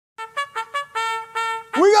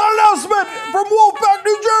We got an announcement from Wolfpack,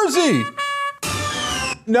 New Jersey.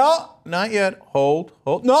 No, not yet. Hold.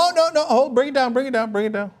 No, hold. Bring it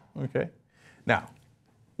down. Okay. Now,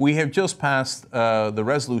 we have just passed the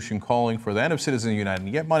resolution calling for the end of Citizens United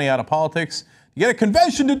to get money out of politics. You get a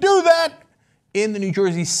convention to do that in the New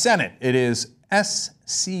Jersey Senate. It is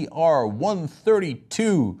SCR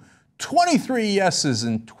 132. 23 yeses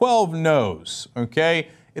and 12 noes, okay?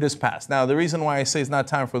 It has passed. Now, the reason why I say it's not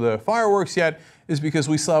time for the fireworks yet is because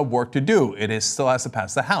we still have work to do. Still has to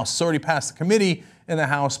pass the House. It's already passed the committee in the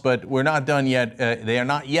House, but we're not done yet. They are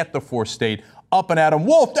not yet the fourth state. Up and at 'em,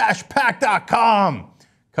 wolf-pac.com.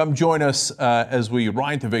 Come join us as we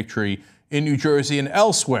ride to victory in New Jersey and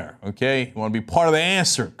elsewhere, okay? You want to be part of the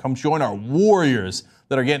answer? Come join our warriors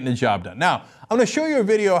that are getting the job done. Now, I'm going to show you a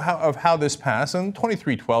video of how this passed, and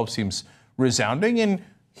 2312 seems resounding. And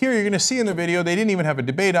here you're going to see in the video, they didn't even have a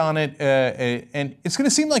debate on it, and it's going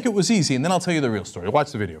to seem like it was easy, and then I'll tell you the real story.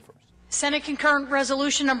 Watch the video first. Senate Concurrent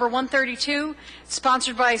Resolution number 132,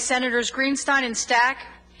 sponsored by Senators Greenstein and Stack,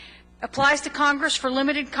 applies to Congress for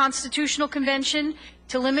limited constitutional convention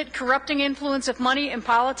to limit corrupting influence of money in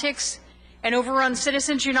politics and overrun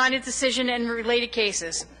Citizens United decision and related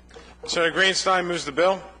cases. Senator Greenstein moves the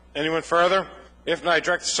bill. Anyone further? If not, I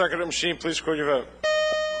direct the Secretary of the Machine, please record your vote.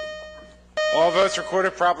 All votes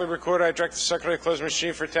recorded, properly recorded. I direct the Secretary to close the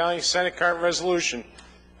machine for tallying. Senate current resolution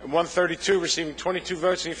 132 receiving 22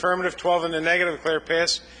 votes in the affirmative, 12 in the negative. Declare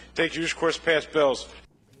pass. Take use course pass bills.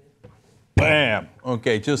 Bam.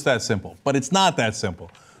 Okay, just that simple. But it's not that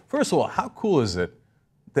simple. First of all, how cool is it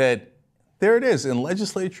that there it is in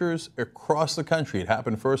legislatures across the country. It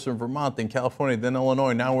happened first in Vermont, then California, then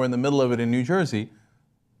Illinois. Now we're in the middle of it in New Jersey.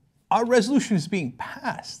 Our resolution is being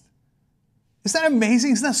passed. Isn't that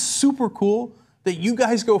amazing? Isn't that super cool that you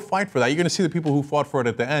guys go fight for that? You're going to see the people who fought for it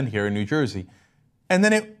at the end here in New Jersey. And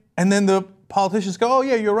then the politicians go, oh,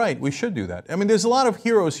 yeah, you're right. We should do that. I mean, there's a lot of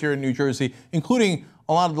heroes here in New Jersey, including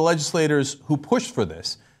a lot of the legislators who pushed for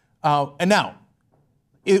this. And now,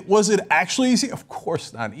 was it actually easy? Of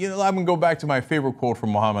course not. You know, I'm going to go back to my favorite quote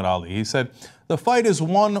from Muhammad Ali. He said, "The fight is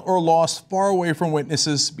won or lost far away from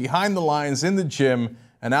witnesses, behind the lines, in the gym,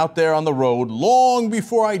 and out there on the road, long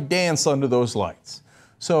before I dance under those lights."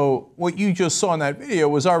 So what you just saw in that video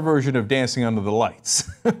was our version of dancing under the lights.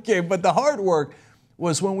 Okay, but the hard work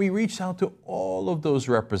was when we reached out to all of those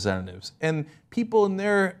representatives and people in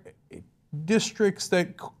their districts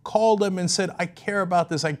that called them and said, I care about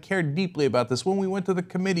this, I care deeply about this. When we went to the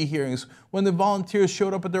committee hearings, when the volunteers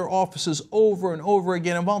showed up at their offices over and over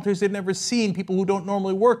again, and volunteers they'd never seen, people who don't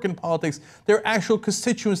normally work in politics, their actual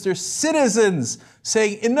constituents, their citizens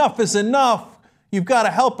saying, enough is enough. You've got to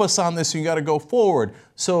help us on this, and you got to go forward.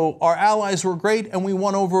 So our allies were great, and we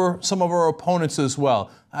won over some of our opponents as well.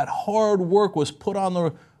 That hard work was put on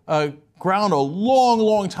the ground a long,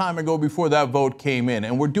 long time ago before that vote came in,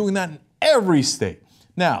 and we're doing that in every state.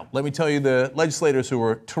 Now, let me tell you the legislators who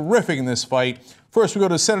were terrific in this fight. First, we go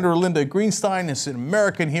to Senator Linda Greenstein. She's an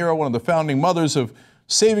American hero, one of the founding mothers of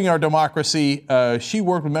saving our democracy. She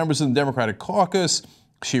worked with members of the Democratic caucus.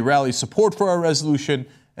 She rallied support for our resolution,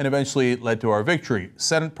 and eventually it led to our victory.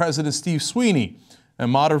 Senate President Steve Sweeney, a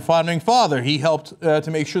modern founding father, he helped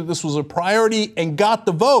to make sure this was a priority and got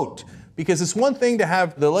the vote. Because it's one thing to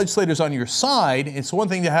have the legislators on your side, it's one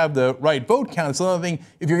thing to have the right vote count, it's another thing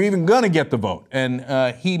if you're even going to get the vote.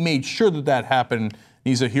 And he made sure that that happened.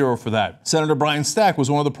 He's a hero for that. Senator Brian Stack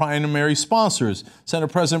was one of the primary sponsors.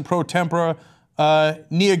 Senate President Pro Tempore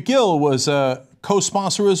Nia Gill was a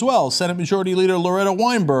co-sponsor as well. Senate Majority Leader Loretta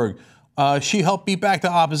Weinberg, she helped beat back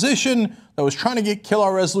the opposition that was trying to kill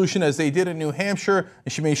our resolution as they did in New Hampshire,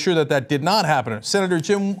 and she made sure that that did not happen. Senator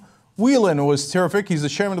Jim Whelan was terrific. He's the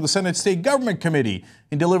chairman of the Senate State Government Committee.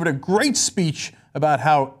 He delivered a great speech about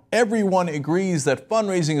how everyone agrees that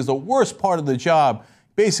fundraising is the worst part of the job,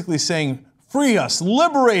 basically saying, free us,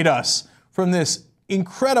 liberate us from this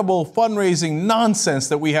incredible fundraising nonsense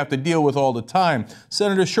that we have to deal with all the time.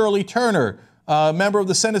 Senator Shirley Turner, a member of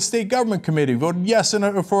the Senate State Government Committee, voted yes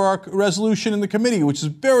for our resolution in the committee, which is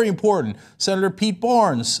very important. Senator Pete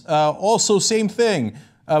Barnes, also same thing.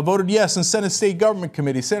 Voted yes in Senate State Government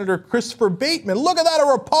Committee. Senator Christopher Bateman, look at that, a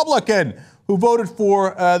Republican who voted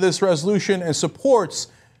for this resolution and supports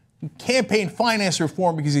campaign finance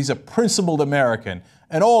reform because he's a principled American.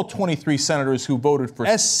 And all 23 senators who voted for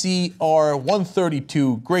SCR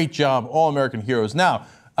 132, great job, all American heroes. Now,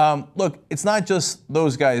 look, it's not just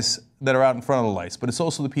those guys that are out in front of the lights, but it's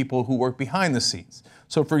also the people who work behind the scenes.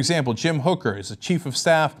 So, for example, Jim Hooker is the chief of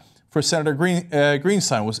staff for Senator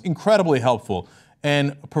Greenstein, was incredibly helpful.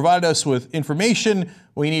 and provided us with information.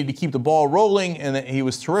 We needed to keep the ball rolling, and he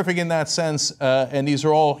was terrific in that sense. And these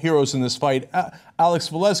are all heroes in this fight. Alex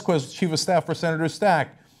Velazquez, Chief of Staff for Senator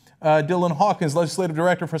Stack. Dylan Hawkins, Legislative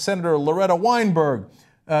Director for Senator Loretta Weinberg.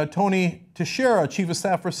 Tony Teixeira, Chief of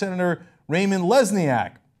Staff for Senator Raymond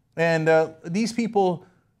Lesniak. And these people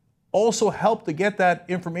also helped to get that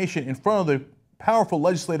information in front of the powerful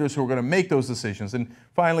legislators who are going to make those decisions. And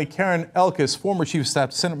finally, Karen Elkis, former Chief of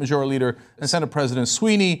Staff to Senate Majority Leader and Senate President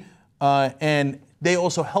Sweeney. And they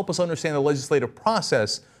also help us understand the legislative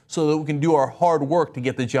process so that we can do our hard work to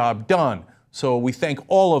get the job done. So we thank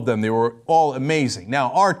all of them. They were all amazing.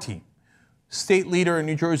 Now, our team. State leader in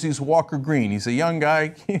New Jersey's Walker Green. He's a young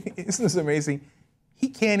guy. Isn't this amazing? He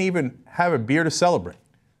can't even have a beer to celebrate.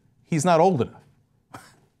 He's not old enough.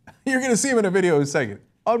 You're going to see him in a video in a second.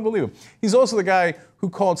 Unbelievable. He's also the guy who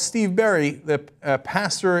called Steve Berry, the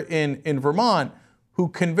pastor in Vermont, who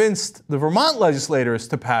convinced the Vermont legislators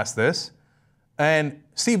to pass this. And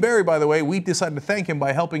Steve Berry, by the way, we decided to thank him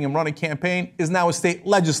by helping him run a campaign, is now a state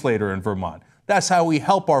legislator in Vermont. That's how we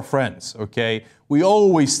help our friends, okay? We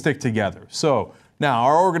always stick together. So now,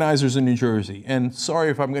 our organizers in New Jersey, and sorry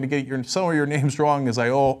if I'm going to get some of your names wrong, as I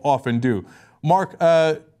often do. Mark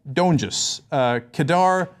Donjas,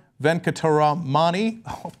 Kedar Venkataramani.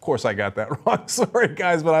 Oh, of course I got that wrong. Sorry,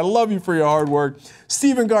 guys, but I love you for your hard work.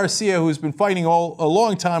 Stephen Garcia, who's been fighting a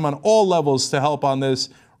long time on all levels to help on this.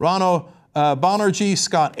 Rano Banerjee,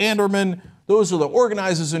 Scott Anderman. Those are the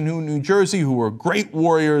organizers in New Jersey who were great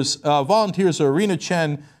warriors. Volunteers are Arena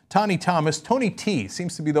Chen, Tony Thomas, Tony T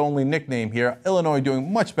seems to be the only nickname here. Illinois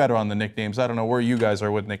doing much better on the nicknames. I don't know where you guys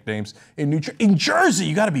are with nicknames. In Jersey,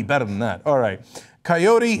 you got to be better than that. All right.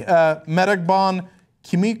 Coyote Metagbon,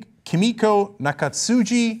 Kimiko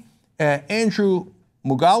Nakatsuji, Andrew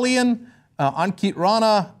Mugalian, Ankit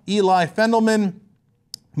Rana, Eli Fendelman,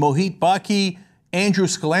 Mohit Baki, Andrew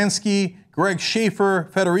Skolansky, Greg Schaefer,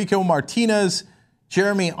 Federico Martinez,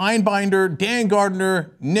 Jeremy Einbinder, Dan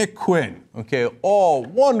Gardner, Nick Quinn. Okay, all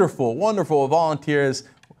wonderful, wonderful volunteers.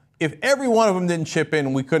 If every one of them didn't chip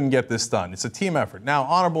in, we couldn't get this done. It's a team effort. Now,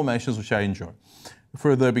 honorable mentions, which I enjoy,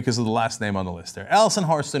 because of the last name on the list there. Allison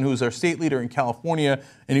Harston, who's our state leader in California,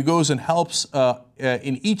 and who goes and helps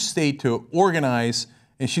in each state to organize,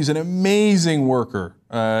 and she's an amazing worker.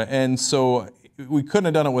 And so we couldn't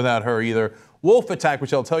have done it without her either. Wolf Attack,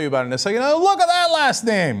 which I'll tell you about in a second. Oh, look at that last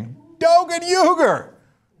name. Dogan Yuger,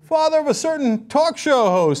 father of a certain talk show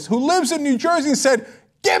host who lives in New Jersey and said,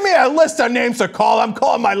 give me a list of names to call. I'm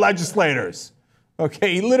calling my legislators.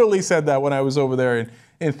 Okay, he literally said that when I was over there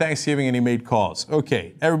in Thanksgiving, and he made calls.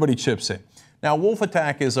 Okay, everybody chips in. Now, Wolf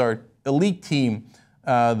Attack is our elite team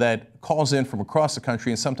that calls in from across the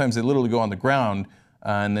country, and sometimes they literally go on the ground,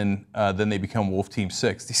 and then they become Wolf Team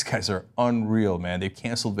 6. These guys are unreal, man. They've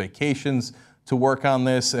canceled vacations to work on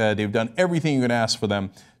this. They've done everything you can ask for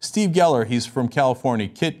them. Steve Geller, he's from California.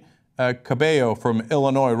 Kit Cabello from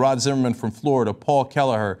Illinois. Rod Zimmerman from Florida. Paul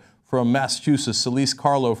Kelleher from Massachusetts. Celeste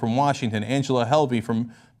Carlo from Washington. Angela Helvey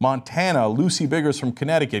from Montana. Lucy Biggers from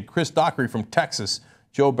Connecticut. Chris Dockery from Texas.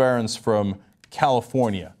 Joe Behrens from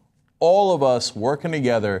California. All of us working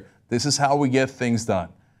together. This is how we get things done.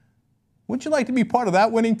 Wouldn't you like to be part of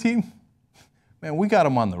that winning team? Man, we got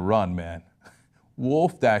them on the run, man.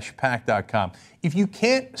 wolf-pac.com. If you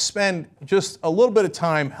can't spend just a little bit of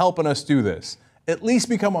time helping us do this, at least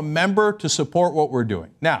become a member to support what we're doing.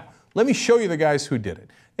 Now, let me show you the guys who did it.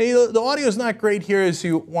 Now, the audio is not great here as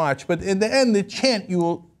you watch, but in the end, the chant you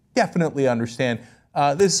will definitely understand.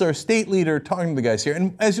 This is our state leader talking to the guys here.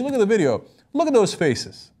 And as you look at the video, look at those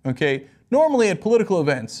faces, okay? Normally at political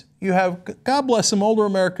events, you have, God bless them, older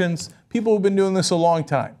Americans, people who've been doing this a long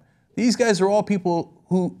time. These guys are all people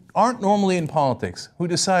who aren't normally in politics, who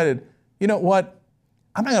decided, you know what,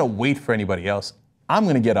 I'm not going to wait for anybody else. I'm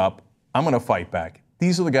going to get up. I'm going to fight back.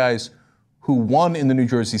 These are the guys who won in the New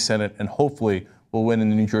Jersey Senate and hopefully will win in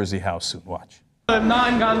the New Jersey House soon. Watch. I would have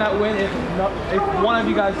not gotten that win if one of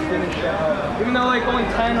you guys didn't show up. Even though like only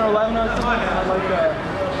 10 or 11 of us had like a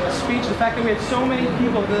speech, the fact that we had so many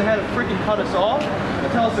people that had to freaking cut us off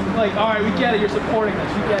and tell us like, all right, we get it, you're supporting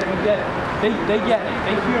us, we get it, we get it. They get it,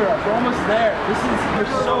 they hear us, we're almost there. We're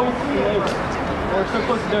so close. We're so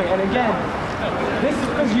close to doing it. And again, this is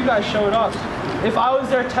because you guys showed up. If I was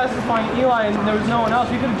there testifying Eli and there was no one else,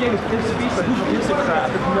 we could have gave his speech, but who gives a crap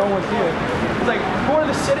if no one's here? It's like, who are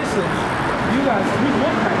the citizens? You guys, who's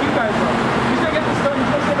Wolfpack? You guys are. Who's gonna get this done? Who's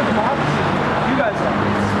gonna save the democracy? You guys are.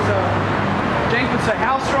 So, Jake would say,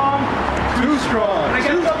 how strong? Too strong. Can I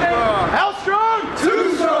get something? How strong?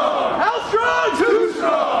 Too strong. How strong? Too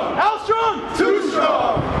strong. How strong? Too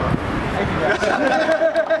strong. Thank you guys.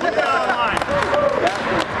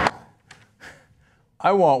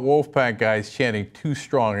 I want Wolfpack guys chanting "Too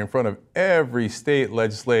Strong" in front of every state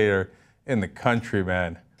legislator in the country,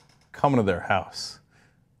 man, coming to their house.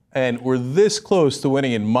 And we're this close to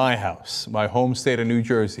winning in my house, my home state of New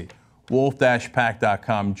Jersey.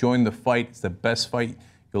 Wolf-PAC.com. Join the fight. It's the best fight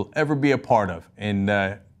you'll ever be a part of.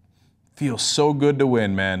 And feels so good to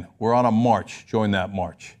win, man. We're on a march. Join that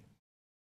march.